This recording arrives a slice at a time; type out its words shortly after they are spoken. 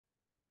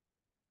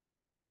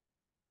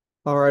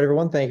All right,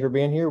 everyone. Thank you for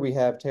being here. We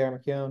have Tara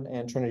McKeown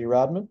and Trinity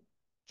Rodman.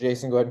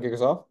 Jason, go ahead and kick us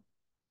off.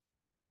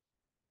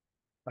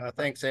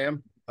 Thanks,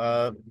 Sam.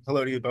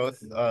 Hello to you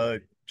both.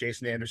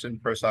 Jason Anderson,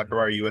 Pro Soccer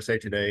Wire USA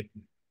Today.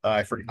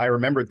 I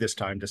remembered this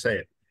time to say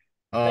it.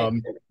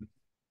 Thank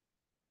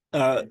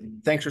Um, uh,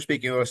 Thanks for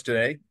speaking to us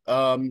today.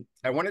 I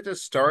wanted to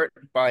start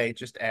by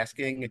just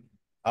asking,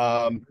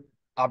 um,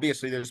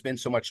 obviously there's been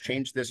so much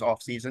change this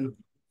off season.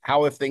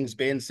 How have things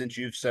been since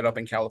you've set up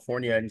in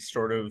California and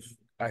sort of,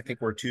 I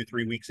think we're 2,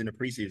 3 weeks into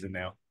preseason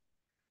now.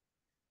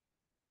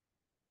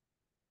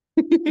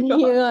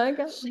 Yeah, I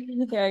guess.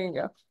 Yeah, I can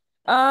go.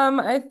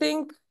 I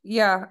think,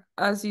 yeah,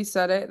 as you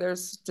said it,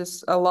 there's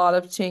just a lot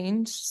of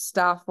change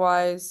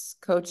staff-wise,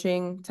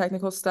 coaching,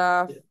 technical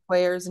staff,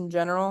 players in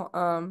general.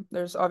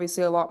 There's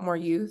obviously a lot more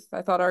youth.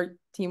 I thought our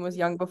team was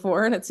young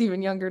before, and it's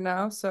even younger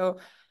now. So,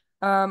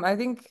 I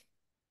think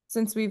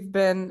since we've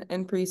been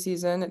in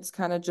preseason, it's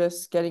kind of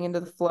just getting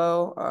into the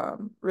flow,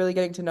 really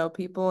getting to know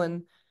people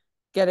and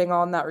getting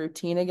on that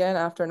routine again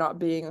after not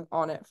being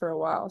on it for a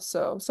while.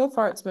 So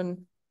far it's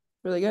been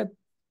really good.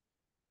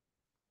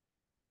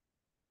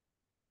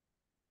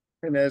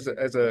 And as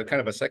a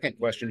kind of a second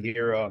question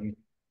here, I'm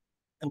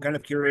kind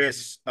of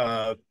curious.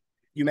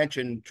 You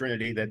mentioned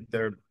Trinity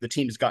that the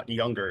team's gotten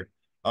younger.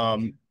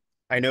 Um,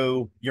 I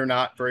know you're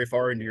not very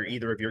far into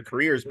either of your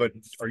careers, but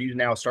are you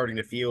now starting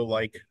to feel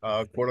like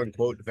quote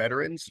unquote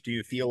veterans? Do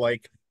you feel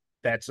like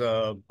that's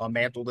a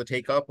mantle to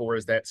take up, or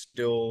is that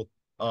still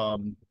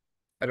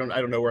I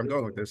don't know where I'm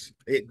going with this.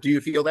 Do you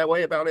feel that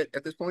way about it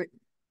at this point?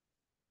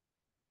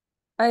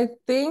 I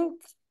think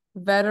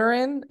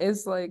veteran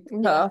is like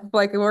tough.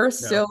 Like we're No.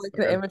 still like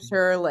the Okay.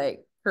 immature,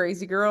 like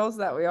crazy girls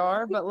that we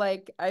are, but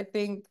like I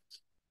think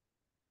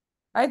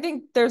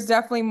there's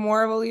definitely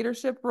more of a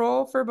leadership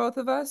role for both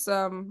of us.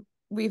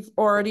 We've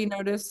already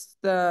noticed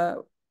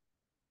the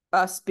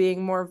us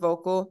being more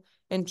vocal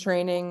in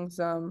trainings,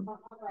 and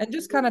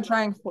just kind of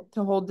trying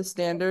to hold the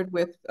standard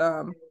with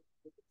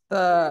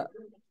the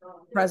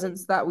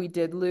presence that we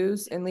did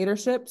lose in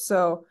leadership.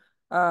 So,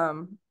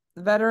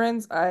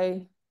 veterans,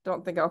 I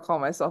don't think I'll call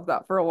myself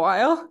that for a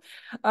while.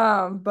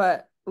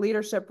 But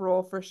leadership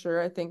role for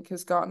sure, I think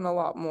has gotten a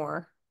lot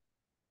more.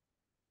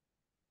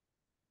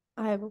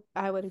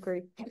 I would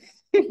agree.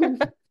 There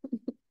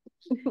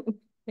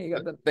you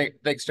go. Then.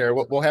 Thanks, Tara.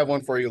 We'll have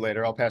one for you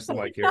later. I'll pass the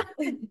mic here.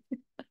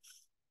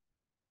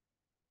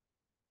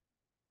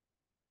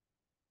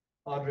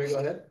 Andre, go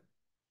ahead.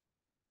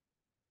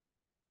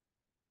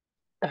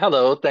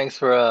 Hello, thanks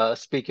for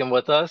speaking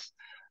with us.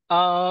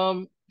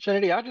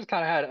 Trinity, I just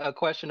kind of had a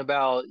question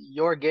about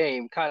your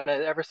game. Kind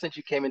of ever since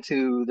you came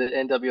into the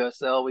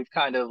NWSL, we've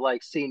kind of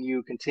like seen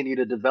you continue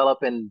to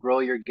develop and grow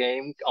your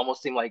game,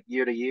 almost seem like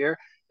year to year.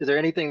 Is there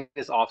anything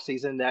this off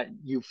season that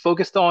you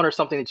focused on or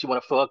something that you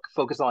want to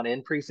focus on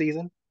in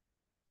preseason?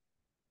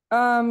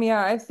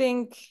 Yeah, I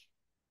think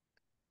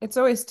it's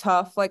always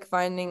tough like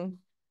finding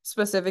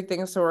specific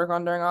things to work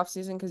on during off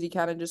season because you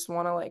kind of just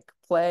want to like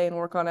play and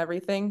work on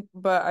everything.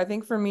 But I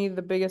think for me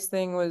the biggest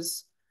thing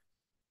was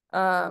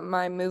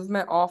my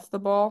movement off the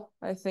ball,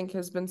 I think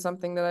has been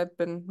something that I've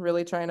been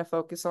really trying to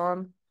focus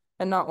on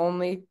and not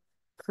only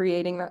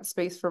creating that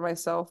space for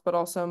myself, but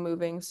also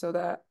moving so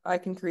that I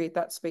can create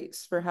that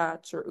space for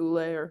Hatch or Ule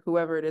or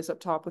whoever it is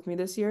up top with me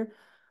this year.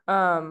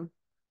 Um,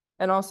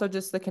 and also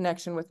just the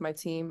connection with my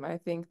team. I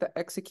think the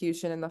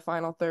execution in the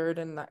final third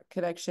and that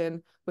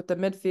connection with the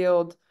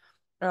midfield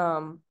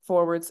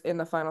forwards in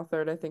the final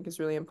third, I think is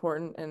really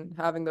important, and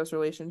having those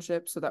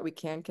relationships so that we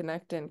can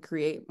connect and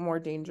create more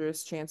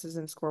dangerous chances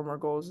and score more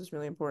goals is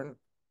really important.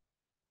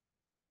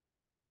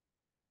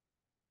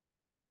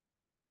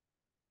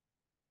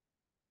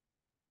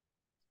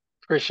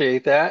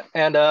 Appreciate that.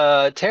 And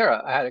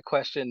Tara, I had a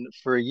question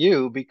for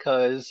you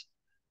because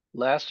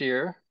last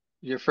year,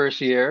 your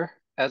first year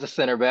as a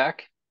center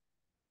back,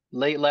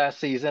 late last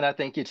season, I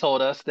think you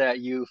told us that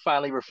you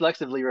finally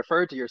reflexively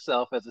referred to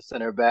yourself as a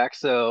center back.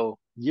 So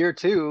year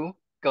two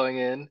going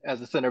in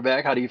as a center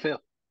back, how do you feel?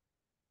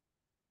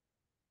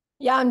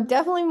 Yeah, I'm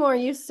definitely more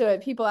used to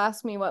it. People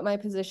ask me what my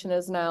position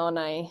is now, and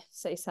I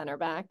say center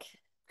back.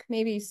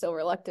 Maybe still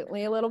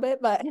reluctantly a little bit,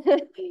 but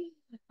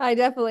I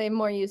definitely am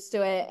more used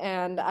to it.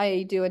 And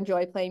I do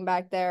enjoy playing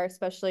back there,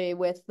 especially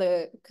with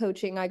the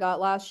coaching I got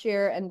last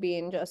year and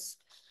being just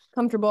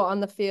comfortable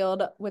on the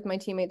field with my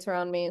teammates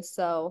around me.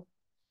 So,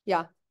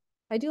 yeah,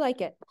 I do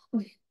like it.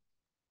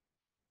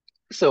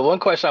 So one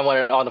question I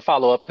wanted on the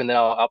follow up, and then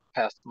I'll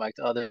pass the mic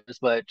to others.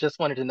 But just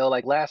wanted to know,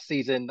 like last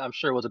season, I'm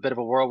sure was a bit of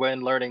a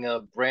whirlwind, learning a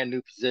brand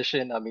new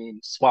position. I mean,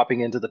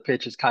 swapping into the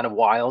pitch is kind of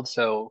wild.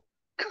 So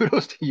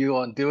kudos to you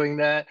on doing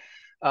that.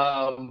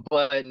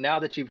 But now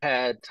that you've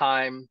had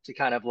time to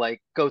kind of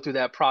like go through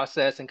that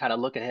process and kind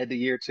of look ahead to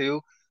year two,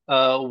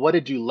 what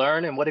did you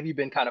learn, and what have you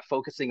been kind of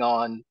focusing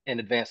on in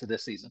advance of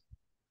this season?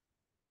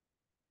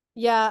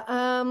 Yeah,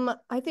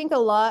 I think a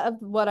lot of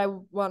what I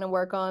want to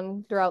work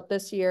on throughout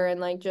this year and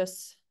like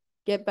just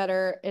get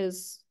better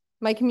is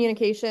my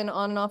communication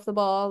on and off the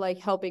ball, like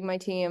helping my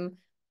team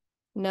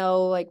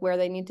know like where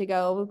they need to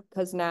go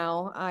because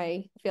now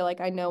I feel like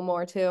I know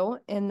more too.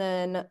 And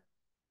then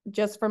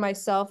just for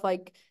myself,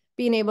 like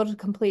being able to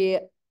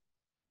complete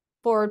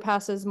forward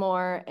passes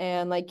more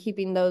and like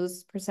keeping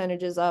those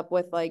percentages up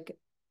with like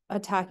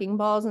attacking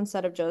balls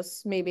instead of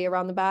just maybe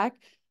around the back.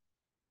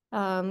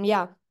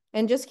 Yeah.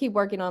 And just keep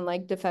working on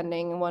like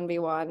defending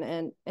 1v1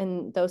 and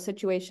in those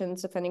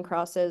situations, defending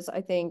crosses.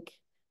 I think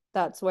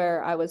that's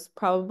where I was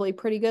probably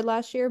pretty good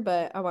last year,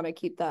 but I want to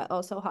keep that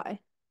also high.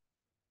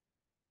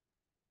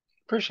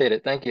 Appreciate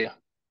it. Thank you.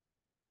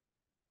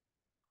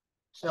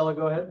 Stella,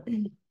 go ahead.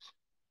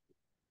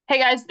 Hey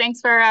guys, thanks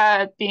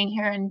for being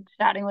here and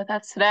chatting with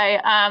us today.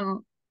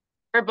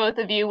 For both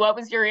of you, what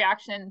was your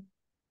reaction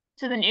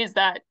to the news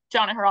that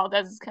John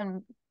Heraldez is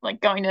going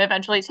to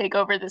eventually take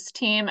over this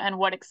team, and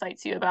what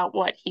excites you about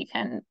what he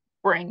can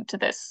bring to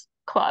this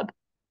club?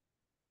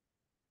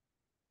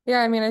 Yeah,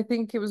 I mean, I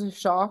think it was a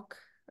shock.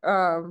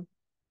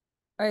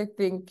 I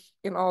think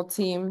in all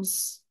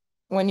teams,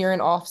 when you're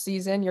in off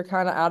season, you're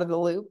kind of out of the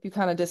loop. You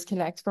kind of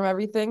disconnect from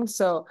everything.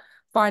 So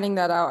finding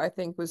that out, I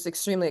think, was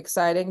extremely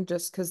exciting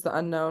just because the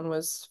unknown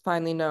was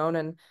finally known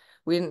and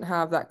we didn't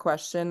have that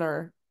question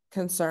or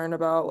concern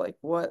about like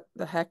what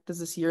the heck does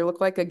this year look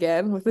like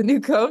again with a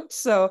new coach.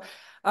 So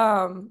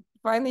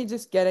finally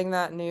just getting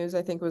that news,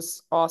 I think,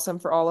 was awesome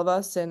for all of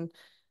us. And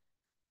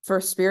for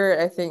Spirit,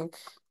 I think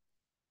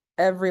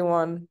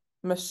everyone,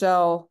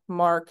 Michelle,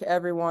 Mark,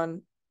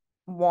 everyone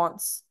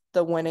wants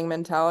the winning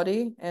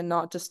mentality and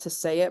not just to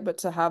say it, but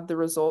to have the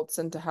results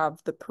and to have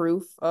the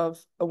proof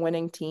of a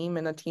winning team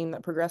and a team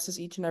that progresses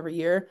each and every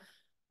year.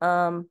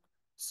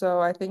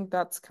 So I think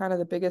that's kind of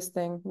the biggest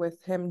thing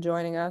with him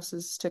joining us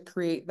is to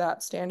create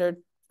that standard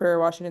for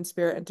Washington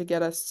Spirit and to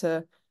get us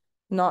to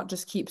not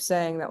just keep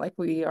saying that like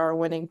we are a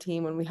winning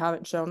team when we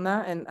haven't shown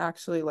that and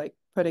actually like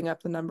putting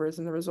up the numbers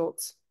and the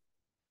results.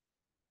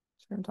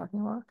 Sure, I'm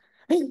talking a lot.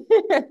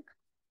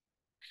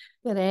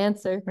 Good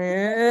answer.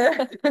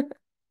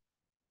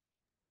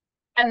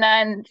 And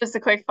then just a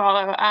quick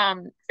follow.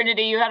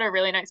 Trinity, you had a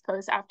really nice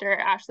post after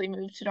Ashley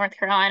moved to North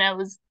Carolina. It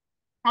was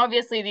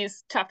obviously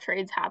these tough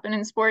trades happen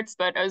in sports,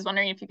 but I was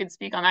wondering if you could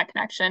speak on that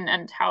connection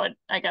and how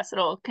I guess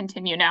it'll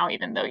continue now,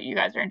 even though you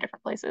guys are in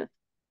different places.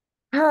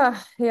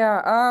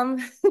 Yeah, I'm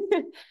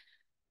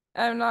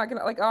not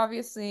gonna like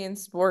obviously in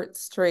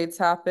sports trades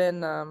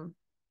happen.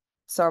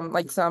 Some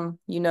some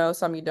you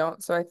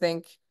don't. So I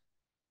think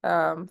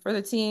for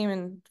the team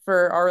and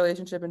for our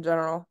relationship in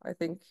general, I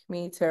think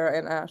me, Tara,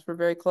 and Ash were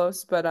very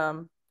close. But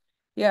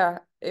yeah,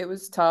 it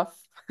was tough.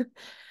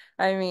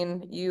 I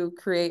mean, you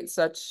create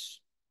such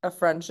a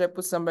friendship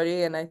with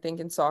somebody, and I think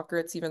in soccer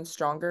it's even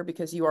stronger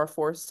because you are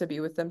forced to be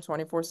with them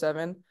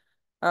 24/7.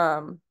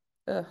 Um,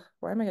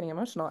 why am I getting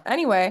emotional?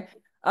 Anyway,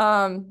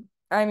 I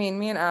mean,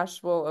 me and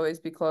Ash will always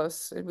be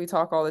close. We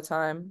talk all the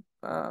time.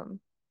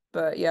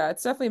 But yeah,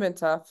 it's definitely been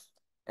tough.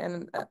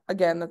 And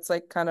again, that's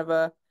like kind of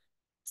a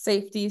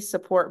safety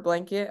support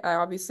blanket. I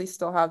obviously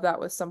still have that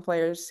with some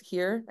players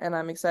here, and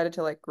I'm excited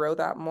to like grow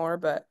that more.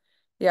 But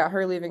yeah,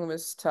 her leaving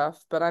was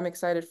tough, but I'm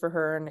excited for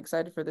her and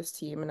excited for this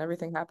team, and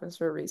everything happens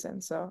for a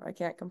reason, so I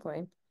can't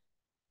complain.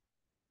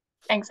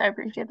 Thanks, I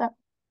appreciate that.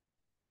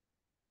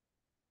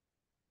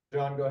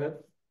 John, go ahead.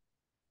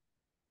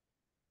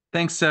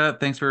 Thanks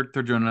for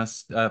joining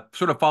us.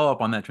 Sort of follow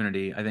up on that,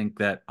 Trinity. I think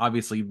that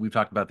obviously we've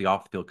talked about the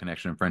off-field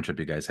connection and friendship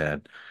you guys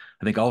had.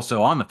 I think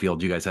also on the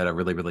field, you guys had a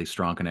really, really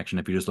strong connection.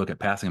 If you just look at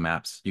passing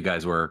maps, you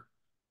guys were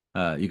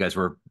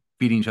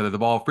feeding each other the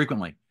ball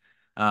frequently.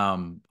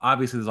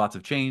 Obviously there's lots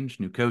of change,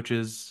 new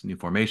coaches, new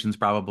formations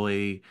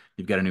probably.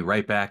 You've got a new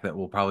right back that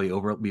will probably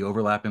be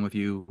overlapping with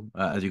you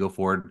as you go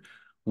forward.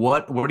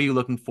 What are you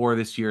looking for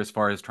this year as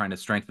far as trying to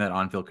strengthen that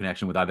on-field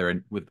connection with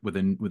either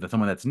with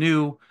someone that's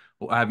new?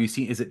 Have you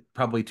seen, is it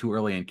probably too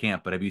early in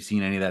camp, but have you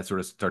seen any of that sort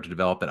of start to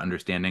develop that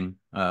understanding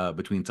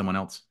between someone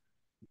else?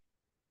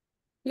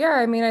 Yeah,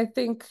 I mean, I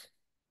think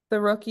the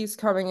rookies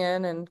coming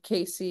in and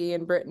Casey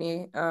and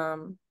Brittany, I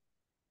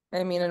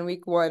mean, in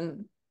week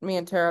one, me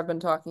and Tara have been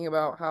talking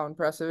about how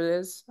impressive it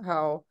is,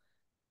 how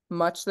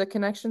much the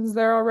connection's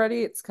there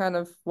already. It's kind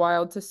of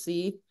wild to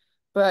see.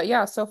 But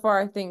yeah, so far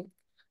I think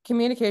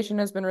communication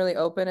has been really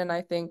open, and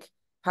I think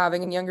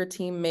having a younger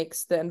team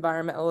makes the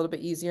environment a little bit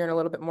easier and a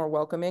little bit more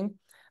welcoming,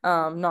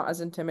 not as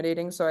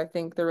intimidating. So I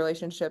think the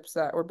relationships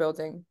that we're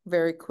building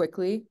very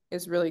quickly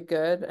is really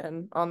good.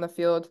 And on the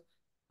field,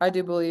 I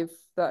do believe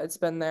that it's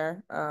been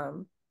there.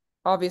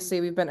 Obviously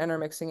we've been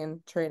intermixing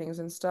in trainings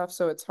and stuff,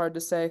 so it's hard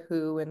to say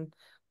who and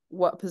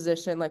what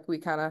position, like we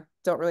kind of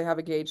don't really have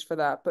a gauge for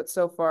that. But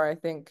so far, I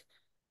think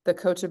the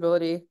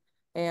coachability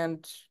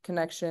and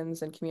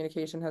connections and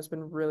communication has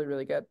been really,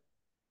 really good.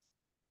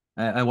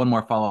 I have one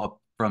more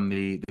follow-up from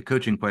the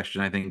coaching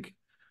question. I think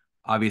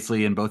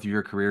obviously in both of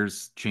your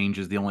careers, change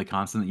is the only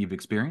constant that you've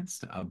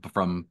experienced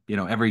from,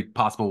 every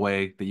possible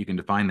way that you can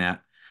define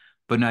that.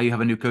 But now you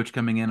have a new coach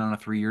coming in on a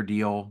 3-year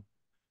deal.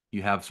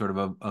 You have sort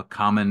of a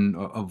common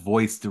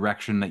voice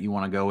direction that you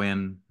want to go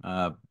in.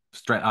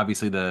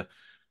 Obviously the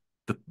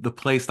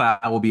play style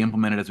will be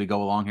implemented as we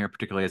go along here,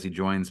 particularly as he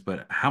joins.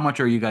 But how much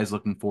are you guys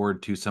looking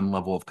forward to some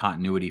level of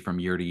continuity from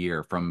year to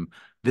year, from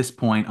this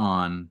point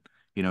on,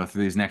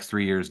 through these next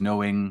 3 years,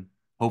 knowing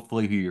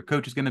hopefully who your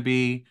coach is going to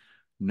be,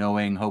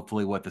 knowing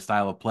hopefully what the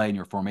style of play and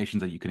your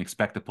formations that you can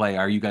expect to play.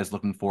 Are you guys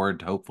looking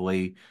forward to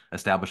hopefully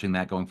establishing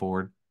that going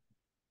forward?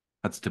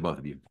 That's to both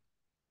of you.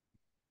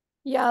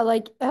 Yeah,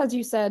 like as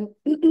you said,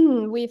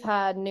 we've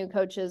had new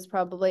coaches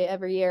probably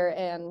every year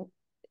and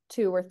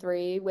 2 or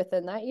 3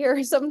 within that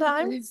year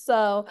sometimes.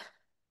 So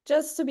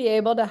just to be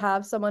able to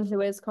have someone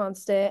who is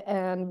constant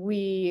and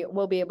we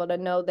will be able to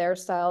know their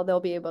style, they'll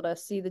be able to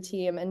see the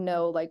team and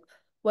know like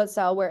what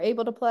style we're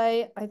able to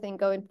play. I think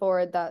going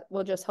forward, that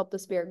will just help the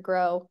spirit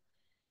grow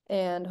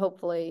and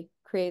hopefully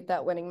create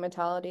that winning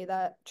mentality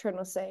that Trin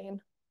was saying.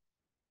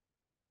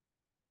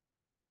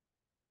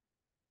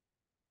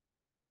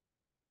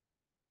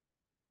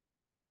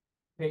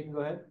 Peyton, go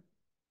ahead.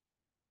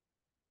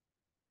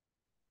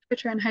 Hi,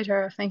 Trin. Hi,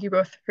 Tara. Thank you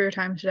both for your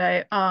time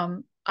today.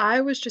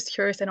 I was just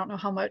curious. I don't know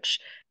how much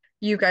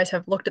you guys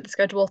have looked at the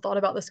schedule, thought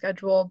about the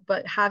schedule,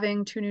 but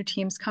having 2 new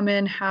teams come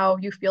in, how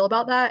you feel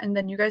about that, and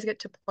then you guys get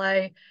to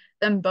play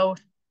them both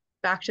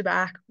back to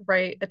back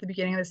right at the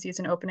beginning of the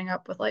season, opening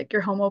up with like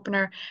your home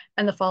opener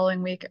and the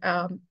following week.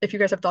 If you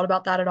guys have thought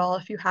about that at all,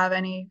 if you have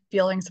any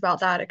feelings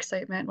about that,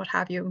 excitement, what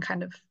have you, and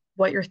kind of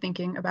what you're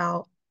thinking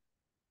about,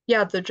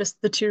 yeah, the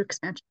 2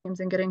 expansion teams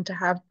and getting to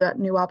have that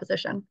new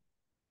opposition.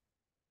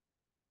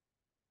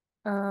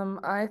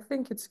 I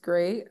think it's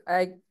great.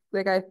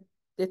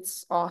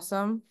 It's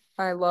awesome.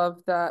 I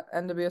love that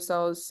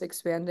NWSL is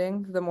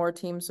expanding. The more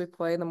teams we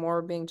play, the more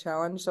we're being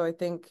challenged. So I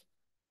think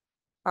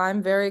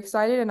I'm very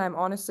excited, and I'm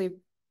honestly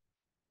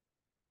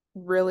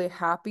really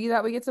happy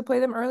that we get to play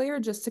them earlier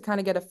just to kind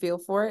of get a feel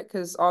for it.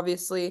 Because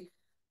obviously,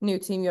 new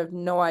team, you have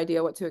no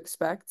idea what to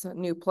expect.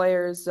 New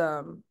players,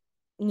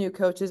 new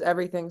coaches,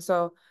 everything.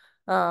 So,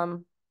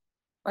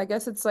 I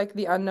guess it's like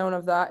the unknown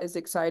of that is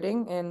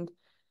exciting, and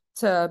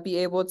to be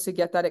able to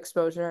get that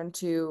exposure and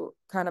to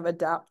kind of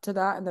adapt to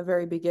that in the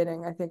very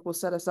beginning, I think will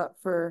set us up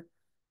for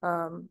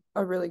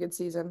a really good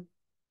season.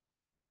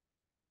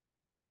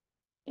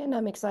 And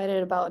I'm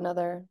excited about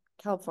another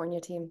California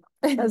team.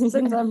 Since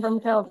I'm from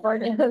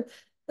California,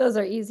 those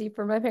are easy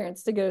for my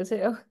parents to go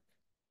to.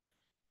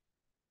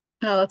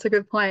 No, that's a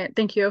good point.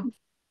 Thank you.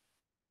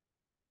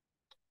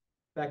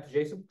 Back to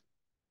Jason.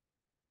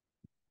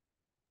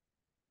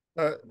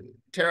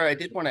 Tara, I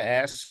did want to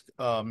ask,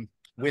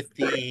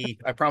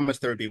 I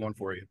promised there would be one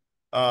for you.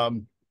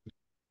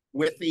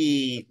 With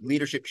the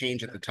leadership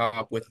change at the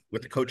top, with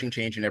the coaching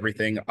change and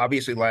everything,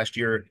 obviously last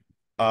year,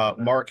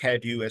 Mark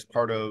had you as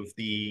part of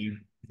the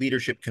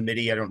leadership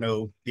committee. I don't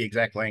know the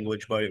exact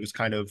language, but it was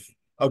kind of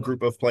a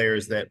group of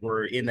players that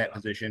were in that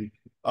position.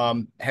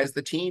 Has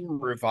the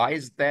team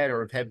revised that,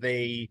 or have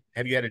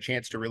you had a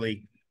chance to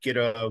really get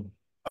a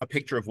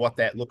picture of what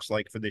that looks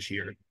like for this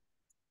year?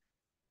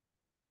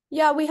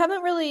 Yeah, we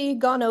haven't really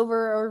gone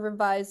over or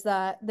revised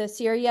that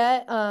this year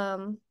yet.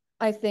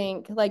 I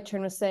think, like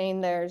Trin was saying,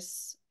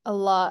 there's a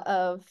lot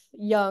of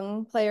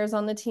young players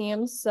on the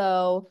team,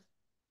 so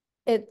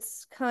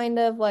it's kind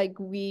of like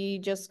we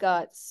just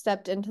got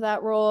stepped into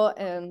that role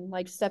and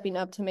like stepping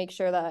up to make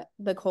sure that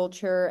the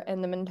culture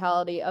and the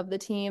mentality of the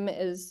team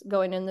is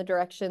going in the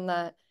direction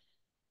that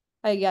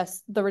I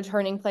guess the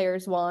returning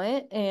players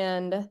want.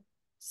 And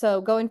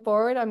so going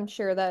forward, I'm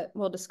sure that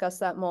we'll discuss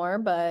that more.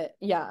 But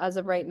yeah, as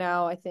of right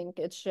now, I think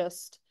it's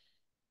just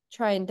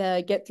trying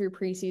to get through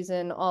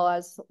preseason all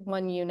as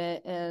one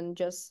unit and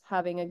just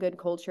having a good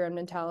culture and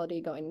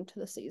mentality going into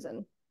the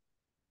season.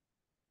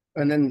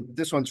 And then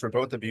this one's for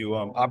both of you.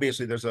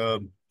 Obviously, there's a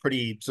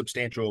pretty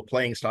substantial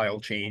playing style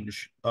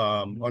change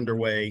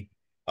underway.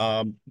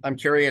 I'm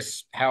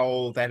curious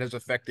how that has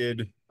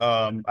affected.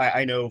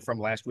 I know from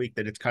last week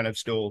that it's kind of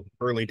still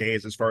early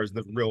days as far as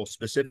the real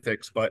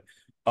specifics, but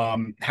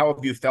how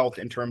have you felt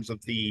in terms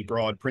of the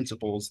broad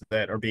principles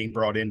that are being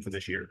brought in for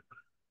this year?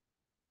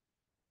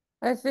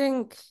 I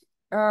think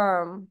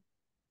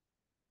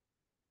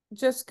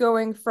just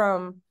going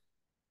from,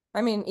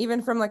 I mean,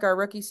 even from like our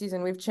rookie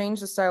season, we've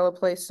changed the style of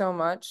play so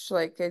much.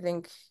 Like I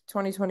think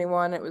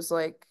 2021, it was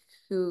like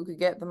who could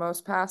get the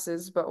most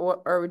passes, but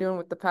what are we doing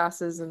with the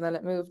passes? And then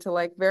it moved to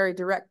like very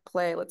direct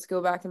play. Let's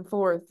go back and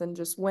forth and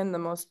just win the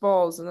most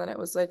balls. And then it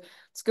was like,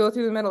 let's go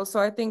through the middle. So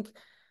I think,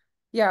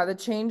 yeah, the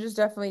change is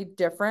definitely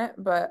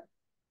different. But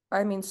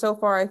I mean, so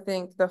far, I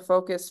think the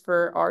focus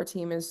for our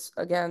team is,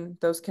 again,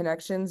 those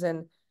connections.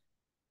 And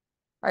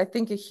I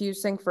think a huge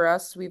thing for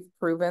us, we've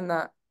proven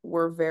that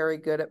we're very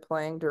good at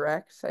playing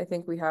direct. I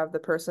think we have the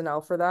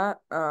personnel for that,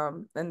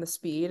 and the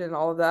speed and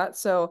all of that.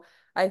 So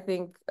I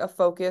think a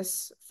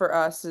focus for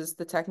us is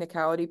the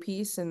technicality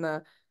piece and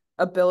the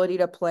ability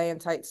to play in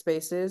tight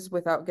spaces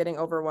without getting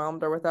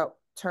overwhelmed or without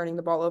turning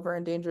the ball over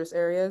in dangerous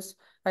areas.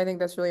 I think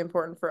that's really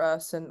important for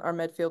us and our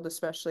midfield,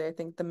 especially. I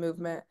think the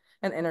movement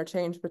and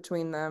interchange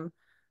between them,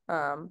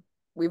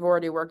 we've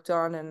already worked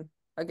on. And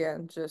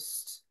again,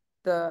 just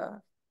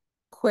the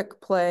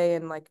quick play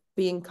and like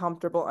being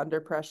comfortable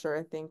under pressure,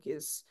 I think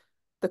is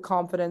the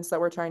confidence that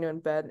we're trying to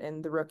embed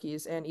in the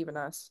rookies and even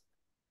us.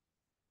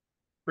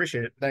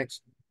 Appreciate it.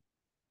 Thanks.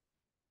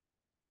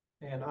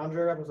 And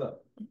Andre, wrap us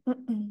up.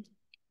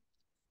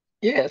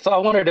 Yeah, so I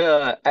wanted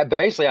to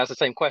basically ask the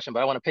same question,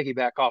 but I want to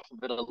piggyback off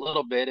of it a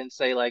little bit and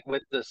say, like,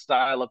 with the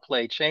style of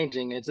play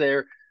changing,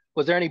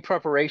 was there any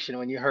preparation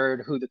when you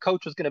heard who the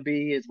coach was going to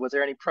be? Was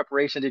there any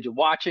preparation? Did you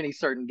watch any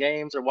certain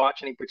games or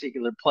watch any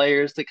particular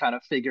players to kind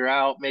of figure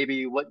out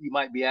maybe what you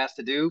might be asked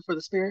to do for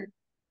the Spirit?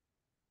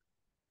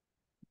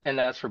 And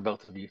that's for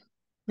both of you.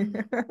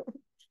 I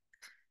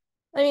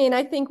mean,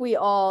 I think we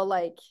all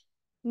like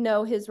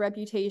know his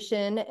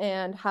reputation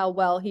and how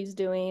well he's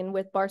doing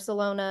with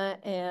Barcelona,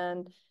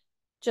 and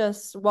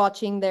just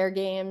watching their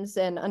games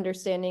and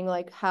understanding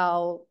like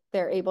how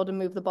they're able to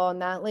move the ball in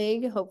that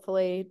league.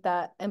 Hopefully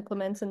that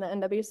implements in the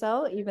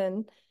NWSL,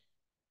 even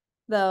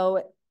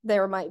though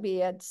there might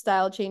be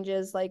style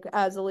changes like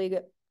as a league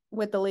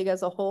with the league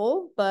as a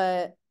whole.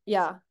 But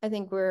yeah, I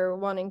think we're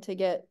wanting to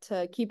get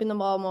to keeping the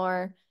ball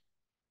more,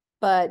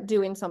 but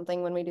doing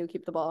something when we do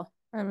keep the ball.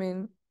 I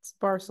mean, it's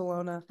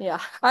Barcelona. Yeah.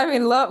 I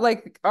mean, love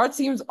like our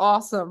team's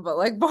awesome, but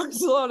like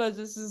Barcelona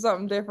just is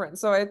something different.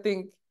 So I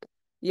think,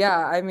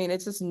 yeah, I mean,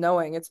 it's just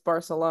knowing it's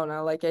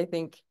Barcelona. Like I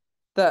think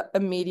the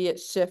immediate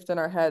shift in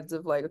our heads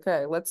of like,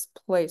 okay, let's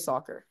play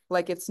soccer.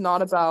 Like it's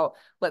not about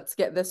let's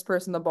get this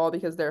person the ball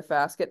because they're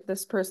fast, get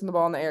this person the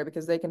ball in the air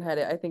because they can head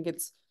it. I think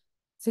it's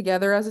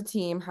together as a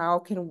team, how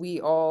can we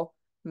all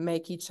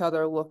make each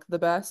other look the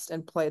best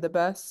and play the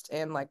best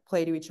and like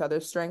play to each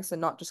other's strengths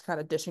and not just kind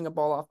of dishing a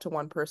ball off to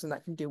one person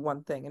that can do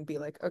one thing and be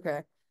like,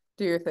 okay,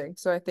 do your thing.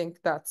 So I think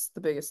that's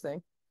the biggest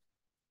thing.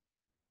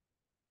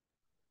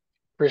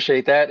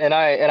 Appreciate that. And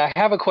I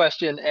have a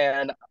question,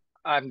 and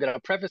I'm gonna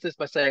preface this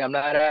by saying I'm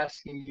not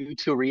asking you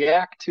to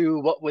react to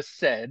what was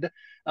said,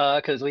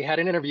 because we had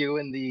an interview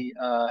in the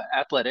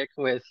Athletic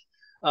with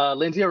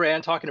Lindsay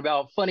Oran talking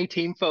about funny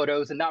team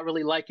photos and not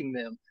really liking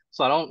them.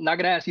 So not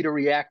gonna ask you to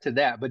react to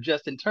that, but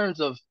just in terms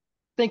of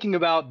thinking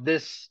about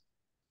this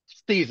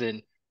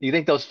season, do you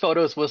think those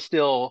photos will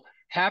still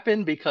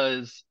happen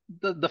because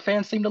the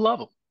fans seem to love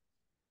them?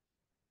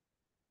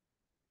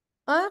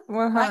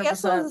 I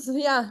guess 100%.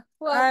 yeah.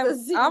 Well,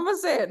 I'm gonna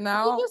say it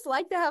now. We just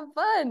like to have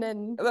fun,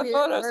 and The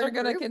photos are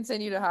gonna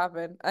continue to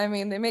happen. I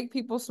mean, they make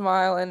people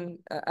smile, and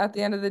at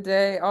the end of the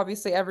day,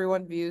 obviously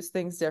everyone views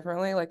things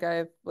differently. Like I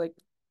have like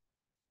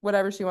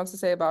whatever she wants to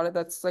say about it,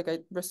 that's like I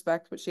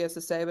respect what she has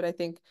to say, but I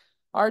think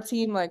our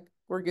team, like,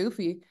 we're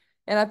goofy.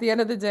 And at the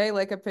end of the day,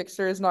 like a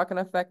picture is not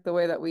gonna affect the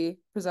way that we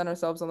present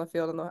ourselves on the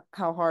field and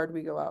how hard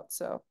we go out.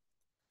 So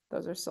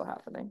those are still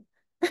happening.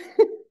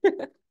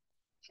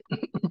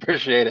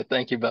 Appreciate it.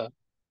 Thank you both.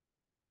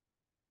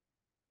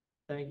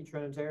 Thank you,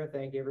 Trent and Tara.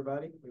 Thank you,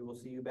 everybody. We will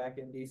see you back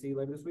in DC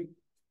later this week.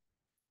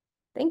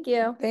 Thank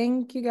you.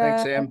 Thank you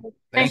Thanks, guys. Sam.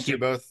 Thanks you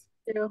both.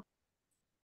 Thank you.